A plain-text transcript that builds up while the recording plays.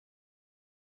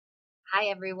Hi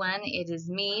everyone, it is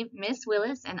me, Miss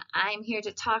Willis, and I'm here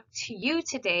to talk to you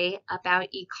today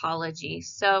about ecology.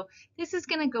 So this is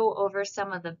going to go over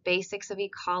some of the basics of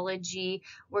ecology.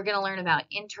 We're going to learn about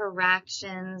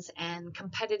interactions and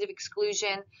competitive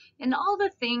exclusion and all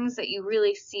the things that you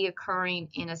really see occurring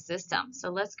in a system.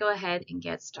 So let's go ahead and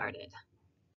get started.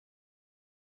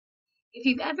 If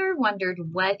you've ever wondered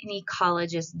what an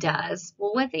ecologist does,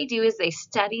 well, what they do is they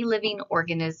study living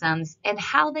organisms and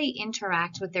how they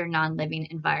interact with their non-living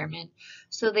environment.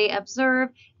 So they observe,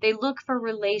 they look for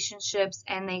relationships,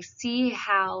 and they see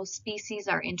how species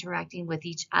are interacting with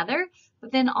each other,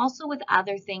 but then also with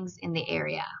other things in the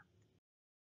area.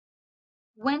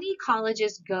 When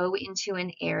ecologists go into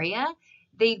an area,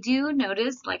 they do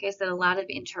notice, like I said, a lot of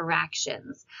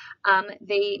interactions.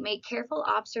 They make careful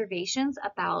observations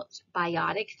about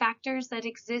biotic factors that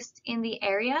exist in the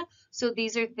area. So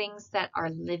these are things that are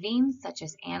living, such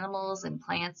as animals and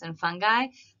plants and fungi.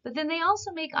 But then they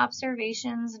also make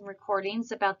observations and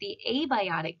recordings about the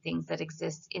abiotic things that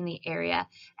exist in the area.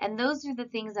 And those are the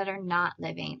things that are not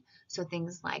living. So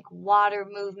things like water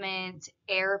movement,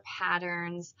 air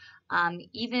patterns,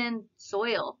 even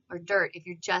soil or dirt, if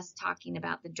you're just talking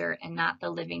about the dirt and not the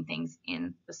living things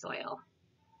in the soil.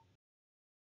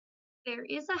 There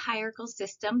is a hierarchical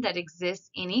system that exists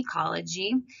in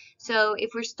ecology. So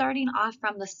if we're starting off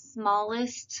from the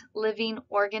smallest living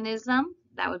organism,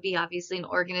 that would be obviously an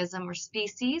organism or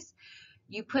species.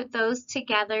 You put those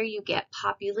together, you get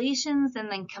populations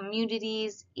and then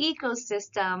communities,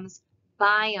 ecosystems,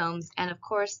 biomes, and of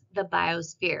course the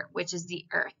biosphere, which is the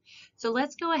earth. So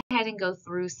let's go ahead and go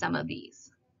through some of these.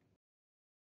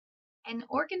 An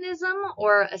organism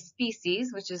or a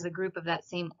species, which is a group of that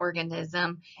same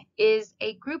organism, is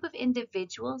a group of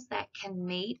individuals that can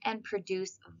mate and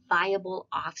produce viable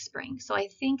offspring. So I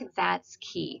think that's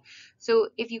key. So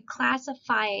if you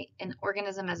classify an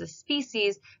organism as a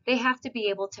species, they have to be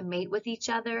able to mate with each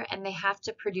other and they have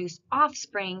to produce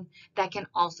offspring that can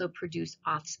also produce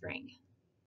offspring.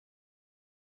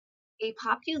 A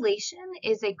population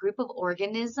is a group of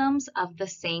organisms of the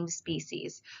same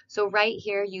species. So right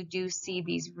here you do see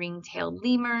these ring-tailed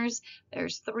lemurs.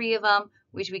 There's 3 of them,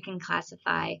 which we can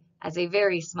classify as a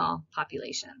very small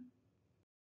population.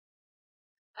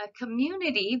 A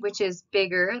community, which is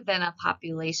bigger than a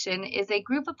population, is a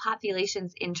group of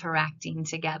populations interacting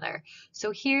together. So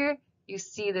here you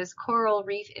see this coral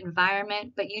reef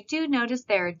environment, but you do notice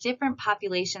there are different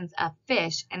populations of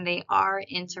fish and they are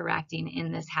interacting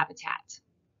in this habitat.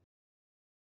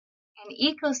 An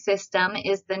ecosystem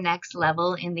is the next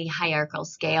level in the hierarchical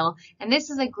scale, and this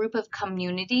is a group of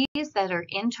communities that are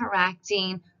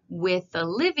interacting with the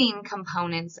living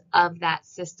components of that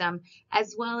system,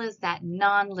 as well as that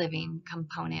non-living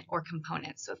component or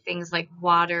components. So things like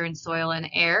water and soil and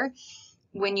air.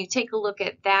 When you take a look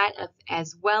at that,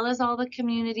 as well as all the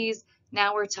communities,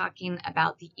 now we're talking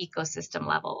about the ecosystem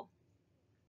level.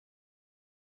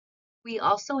 We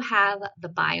also have the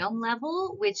biome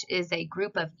level, which is a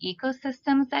group of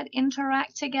ecosystems that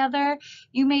interact together.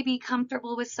 You may be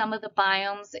comfortable with some of the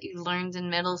biomes that you learned in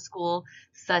middle school,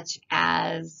 such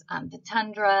as the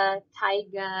tundra,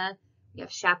 taiga, you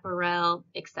have chaparral,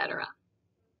 etc.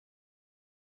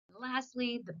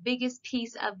 Lastly, the biggest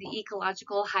piece of the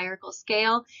ecological hierarchical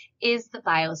scale is the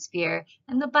biosphere.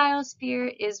 And the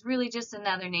biosphere is really just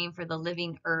another name for the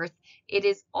living earth. It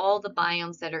is all the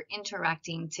biomes that are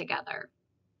interacting together.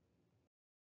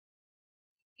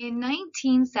 In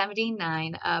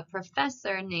 1979, a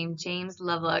professor named James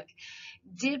Lovelock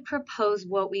did propose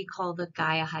what we call the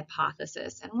Gaia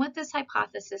hypothesis. And what this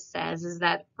hypothesis says is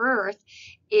that Earth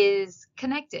is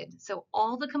connected. So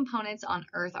all the components on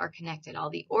Earth are connected, all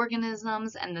the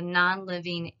organisms and the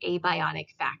non-living abiotic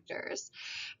factors.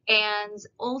 And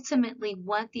ultimately,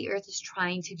 what the Earth is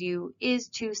trying to do is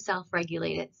to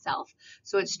self-regulate itself.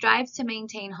 So it strives to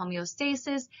maintain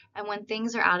homeostasis, and when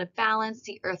things are out of balance,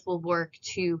 the Earth will work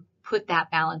to put that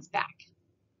balance back.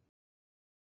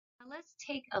 Now let's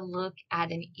take a look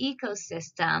at an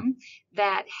ecosystem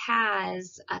that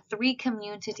has 3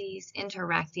 communities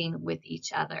interacting with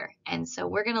each other. And so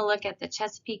we're going to look at the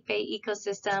Chesapeake Bay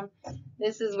ecosystem.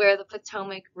 This is where the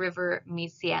Potomac River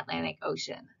meets the Atlantic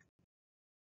Ocean.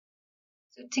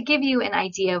 So to give you an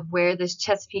idea of where this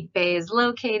Chesapeake Bay is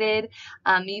located,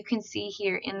 you can see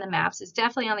here in the maps, it's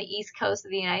definitely on the east coast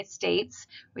of the United States,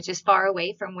 which is far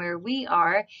away from where we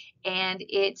are, and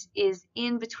it is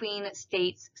in between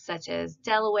states such as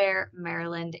Delaware,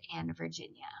 Maryland, and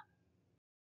Virginia.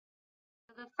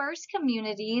 The first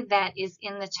community that is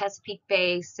in the Chesapeake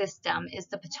Bay system is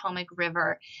the Potomac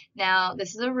River. Now,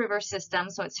 this is a river system,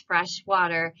 so it's fresh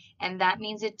water, and that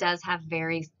means it does have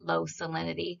very low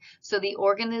salinity. So the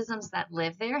organisms that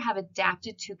live there have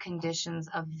adapted to conditions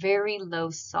of very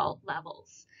low salt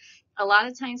levels. A lot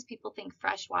of times people think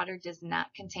fresh water does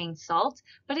not contain salt,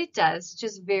 but it does,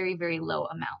 just very, very low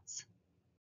amounts.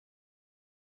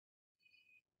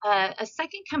 A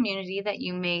second community that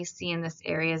you may see in this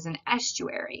area is an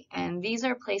estuary, and these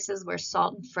are places where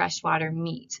salt and fresh water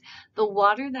meet. The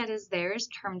water that is there is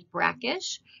termed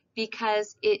brackish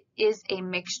because it is a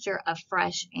mixture of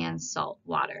fresh and salt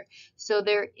water. So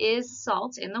there is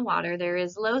salt in the water, there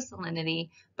is low salinity,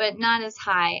 but not as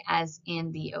high as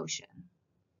in the ocean.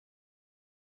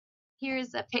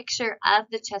 Here's a picture of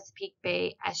the Chesapeake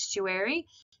Bay estuary,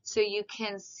 so you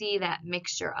can see that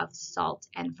mixture of salt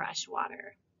and fresh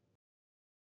water.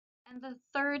 And the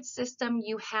third system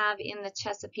you have in the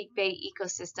Chesapeake Bay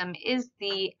ecosystem is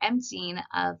the emptying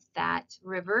of that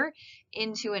river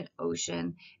into an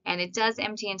ocean. And it does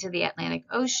empty into the Atlantic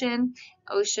Ocean.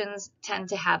 Oceans tend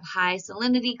to have high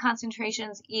salinity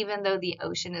concentrations, even though the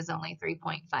ocean is only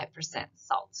 3.5%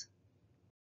 salt.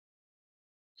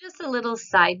 Just a little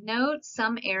side note,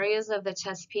 some areas of the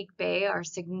Chesapeake Bay are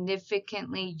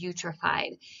significantly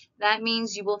eutrophied. That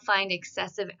means you will find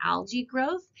excessive algae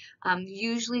growth,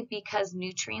 usually because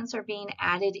nutrients are being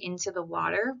added into the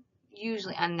water,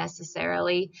 usually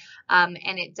unnecessarily, and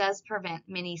it does prevent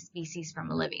many species from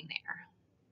living there.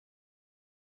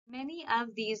 Many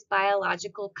of these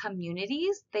biological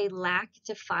communities, they lack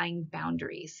defined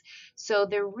boundaries. So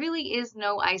there really is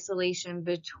no isolation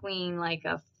between like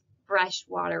a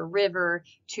freshwater river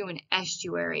to an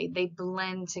estuary. They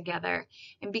blend together.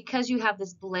 And because you have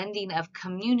this blending of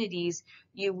communities,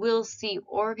 you will see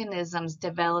organisms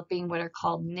developing what are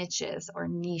called niches or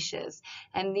niches.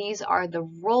 And these are the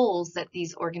roles that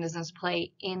these organisms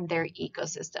play in their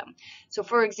ecosystem. So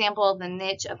for example, the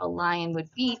niche of a lion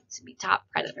would be to be top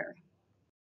predator.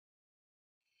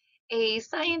 A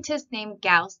scientist named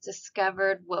Gauss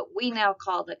discovered what we now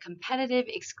call the competitive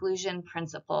exclusion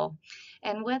principle.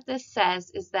 And what this says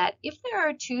is that if there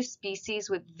are two species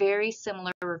with very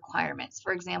similar requirements,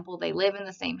 for example, they live in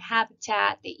the same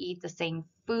habitat, they eat the same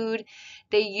food,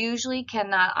 they usually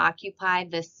cannot occupy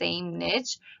the same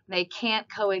niche, they can't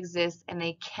coexist, and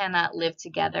they cannot live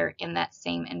together in that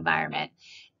same environment.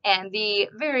 And the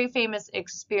very famous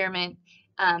experiment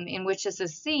in which this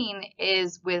is seen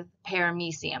is with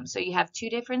paramecium. So you have two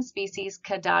different species,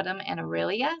 Caudatum and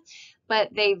Aurelia, but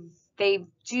they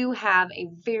do have a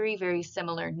very, very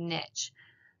similar niche.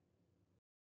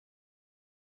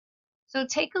 So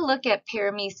take a look at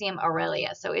paramecium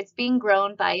aurelia. So it's being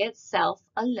grown by itself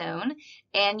alone,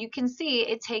 and you can see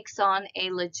it takes on a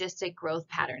logistic growth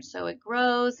pattern. So it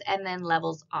grows and then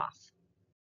levels off.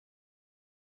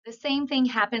 The same thing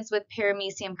happens with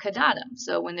paramecium caudatum.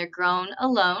 So when they're grown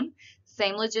alone,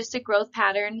 same logistic growth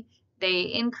pattern, they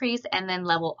increase and then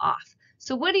level off.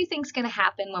 So what do you think is going to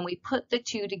happen when we put the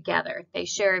two together? They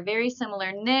share a very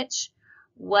similar niche.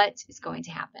 What is going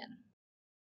to happen?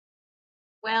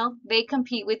 Well, they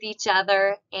compete with each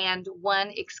other and one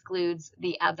excludes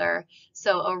the other.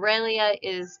 So Aurelia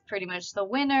is pretty much the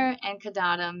winner and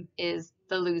Caudatum is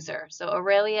the loser. So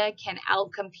Aurelia can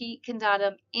outcompete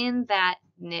Caudatum in that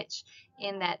niche,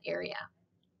 in that area.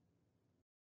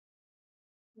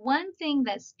 One thing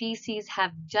that species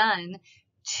have done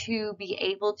to be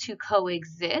able to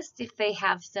coexist if they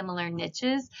have similar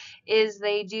niches is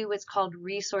they do what's called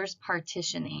resource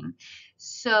partitioning.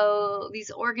 So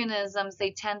these organisms,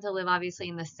 they tend to live obviously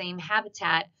in the same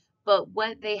habitat, but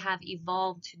what they have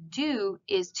evolved to do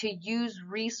is to use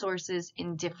resources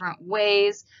in different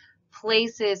ways,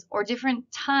 places, or different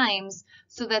times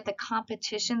so that the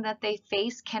competition that they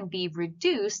face can be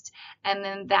reduced, and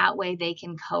then that way they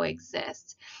can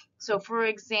coexist. So for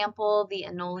example, the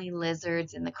Anole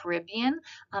lizards in the Caribbean,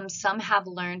 some have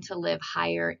learned to live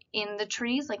higher in the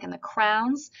trees, like in the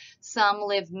crowns. Some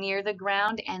live near the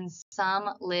ground and some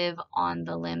live on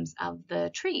the limbs of the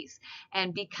trees.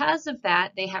 And because of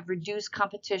that, they have reduced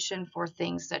competition for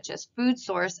things such as food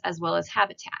source as well as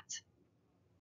habitat.